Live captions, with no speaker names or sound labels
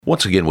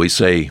Once again, we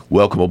say,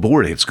 welcome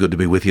aboard. It's good to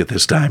be with you at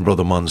this time.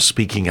 Brother Munn's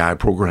Speaking Eye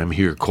program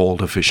here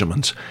called A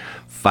Fisherman's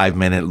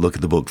 5-Minute Look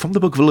at the Book. From the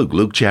book of Luke,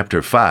 Luke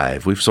chapter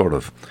 5, we've sort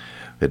of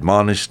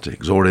admonished,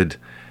 exhorted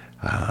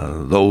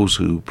those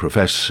who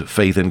profess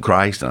faith in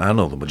Christ. And I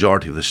know the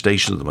majority of the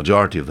stations, the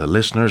majority of the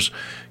listeners,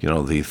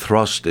 the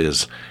thrust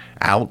is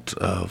out,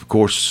 of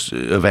course,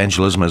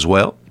 evangelism as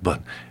well.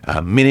 But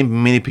many,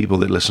 many people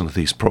that listen to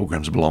these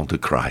programs belong to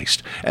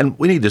Christ. And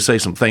we need to say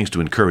some things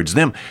to encourage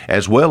them,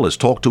 as well as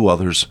talk to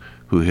others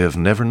who have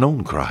never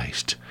known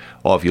Christ.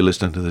 Or if you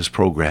listen to this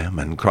program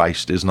and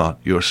Christ is not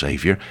your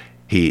Savior,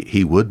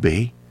 He would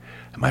be.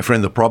 My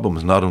friend, the problem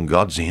is not on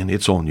God's end,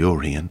 it's on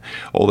your end.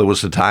 Oh, there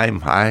was a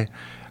time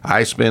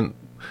I spent,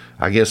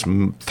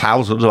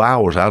 thousands of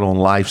hours out on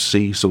life's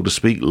sea, so to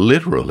speak,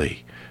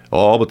 literally.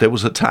 Oh, but there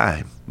was a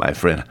time, my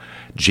friend,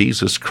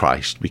 Jesus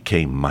Christ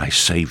became my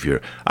Savior.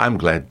 I'm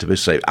glad to be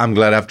saved. I'm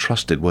glad I've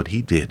trusted what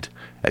He did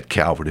at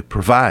Calvary to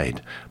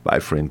provide, my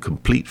friend,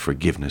 complete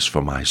forgiveness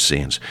for my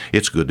sins.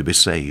 It's good to be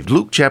saved.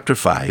 Luke chapter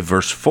 5,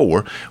 verse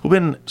 4, we've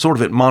been sort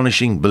of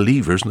admonishing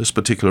believers in this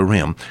particular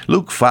realm.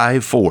 Luke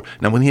 5:4.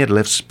 Now when He had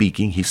left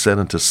speaking, He said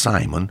unto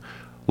Simon,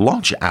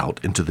 launch out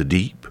into the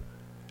deep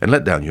and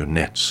let down your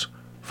nets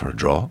for a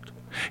draught.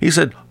 He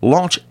said,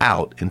 launch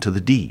out into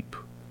the deep.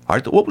 All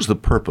right, what was the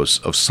purpose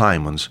of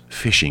Simon's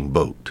fishing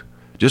boat?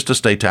 Just to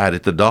stay tied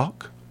at the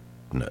dock?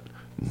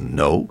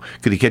 No.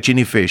 Could he catch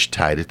any fish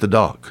tied at the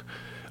dock?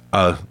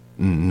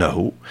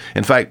 No.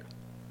 In fact,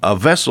 a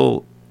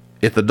vessel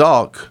at the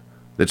dock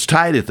that's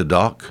tied at the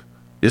dock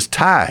is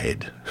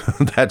tied.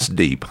 That's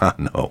deep, I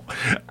know.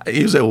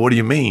 You say, well, what do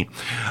you mean?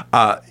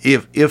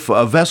 If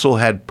a vessel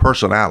had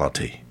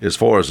personality, as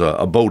far as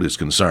a boat is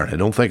concerned, I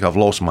don't think I've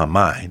lost my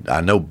mind.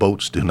 I know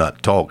boats do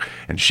not talk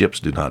and ships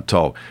do not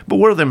talk. But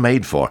what are they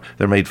made for?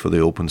 They're made for the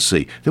open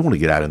sea. They want to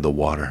get out in the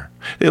water.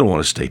 They don't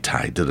want to stay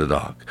tied to the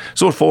dock.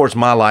 So as far as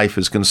my life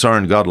is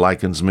concerned, God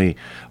likens me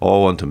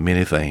unto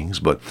many things.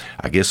 But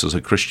I guess as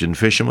a Christian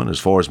fisherman, as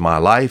far as my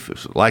life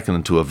is likened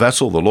unto a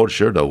vessel, the Lord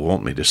sure don't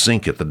want me to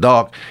sink at the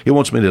dock. He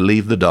wants me to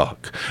leave the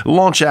dock.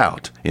 Launch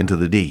out into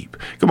the deep.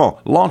 Come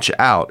on, launch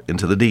out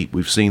into the deep.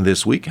 We've seen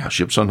this week how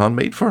ships are not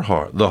made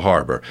for the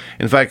harbor.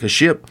 In fact, a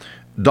ship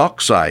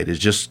dockside is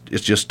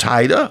just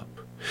tied up.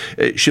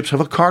 Ships have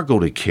a cargo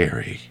to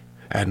carry.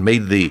 And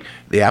made the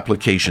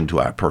application to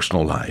our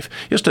personal life.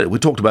 Yesterday, we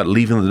talked about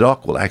leaving the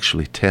dock will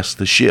actually test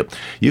the ship.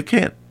 You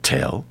can't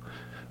tell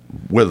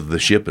whether the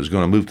ship is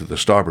going to move to the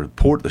starboard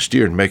port. The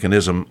steering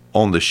mechanism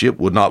on the ship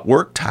would not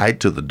work tied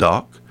to the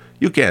dock.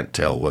 You can't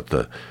tell what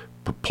the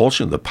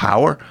propulsion, the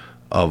power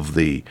of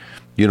the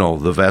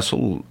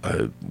vessel,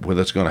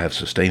 whether it's going to have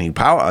sustaining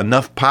power,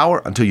 enough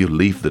power until you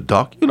leave the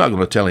dock. You're not going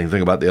to tell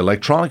anything about the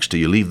electronics till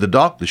you leave the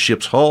dock, the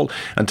ship's hull,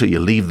 until you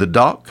leave the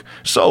dock.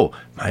 So,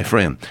 my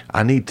friend,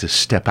 I need to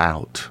step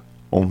out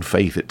on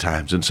faith at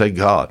times and say,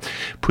 God,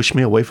 push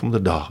me away from the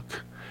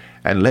dock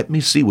and let me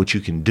see what you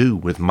can do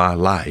with my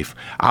life.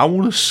 I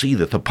want to see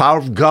that the power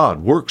of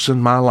God works in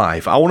my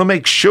life. I want to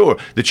make sure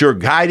that your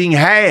guiding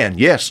hand,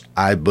 yes,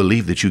 I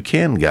believe that you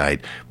can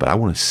guide, but I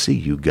want to see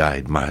you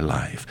guide my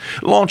life.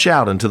 Launch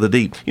out into the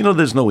deep.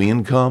 There's no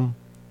income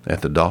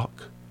at the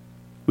dock.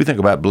 We think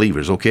about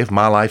believers, okay, if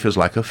my life is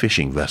like a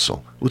fishing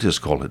vessel, we'll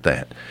just call it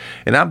that,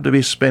 and I'm to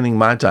be spending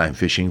my time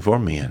fishing for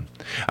men,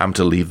 I'm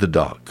to leave the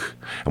dock,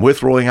 and we're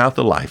throwing out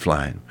the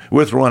lifeline.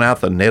 We're throwing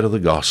out the net of the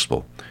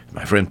gospel.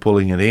 My friend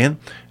pulling it in,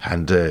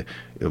 and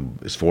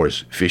as far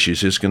as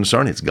fishes is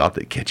concerned, it's God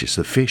that catches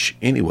the fish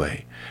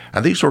anyway.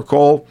 And these are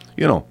called,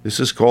 this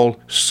is called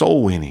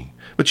soul winning.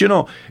 But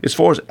as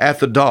far as at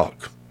the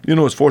dock,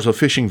 as far as a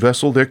fishing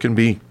vessel, there can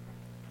be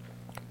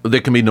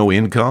no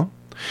income.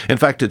 In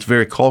fact, it's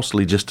very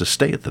costly just to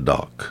stay at the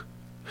dock.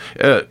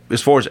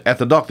 As far as at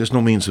the dock, there's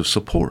no means of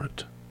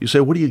support. You say,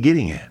 what are you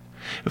getting at?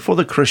 For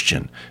the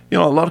Christian, a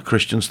lot of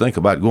Christians think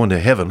about going to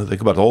heaven and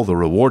think about all the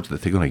rewards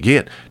that they're going to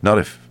get, not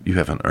if you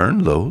haven't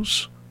earned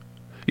those.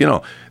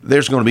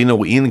 There's going to be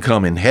no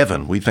income in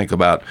heaven. We think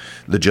about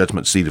the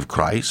judgment seat of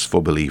Christ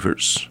for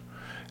believers.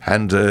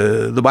 And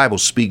the Bible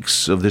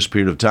speaks of this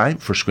period of time,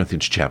 1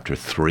 Corinthians chapter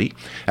 3,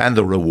 and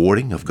the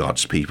rewarding of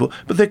God's people.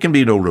 But there can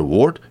be no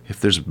reward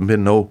if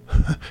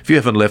if you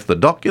haven't left the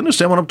dock. You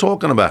understand what I'm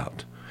talking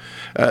about?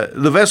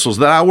 The vessels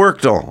that I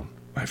worked on,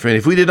 my friend,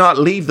 if we did not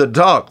leave the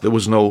dock, there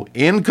was no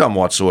income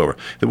whatsoever.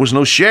 There was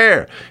no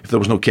share. If there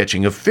was no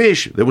catching of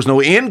fish, there was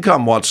no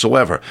income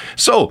whatsoever.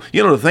 So,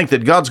 to think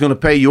that God's going to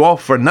pay you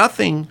off for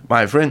nothing,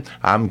 my friend,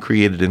 I'm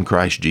created in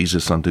Christ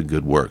Jesus unto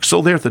good works.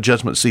 So there at the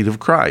judgment seat of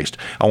Christ,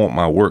 I want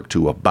my work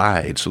to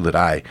abide so that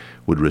I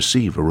would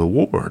receive a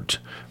reward.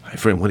 My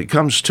friend, when it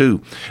comes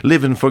to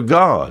living for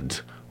God,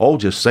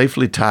 just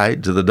safely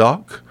tied to the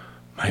dock,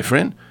 my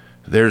friend,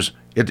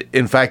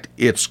 in fact,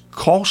 it's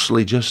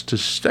costly just to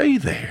stay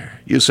there.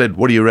 You said,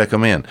 what do you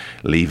recommend?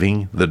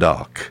 Leaving the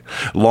dock.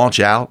 Launch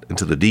out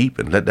into the deep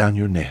and let down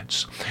your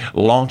nets.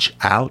 Launch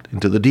out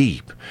into the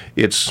deep.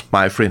 It's,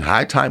 my friend,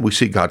 high time we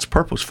see God's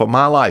purpose for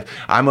my life.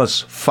 I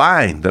must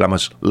find that I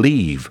must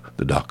leave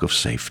the dock of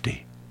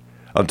safety.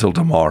 Until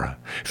tomorrow,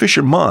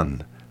 Fisher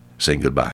Munn saying goodbye.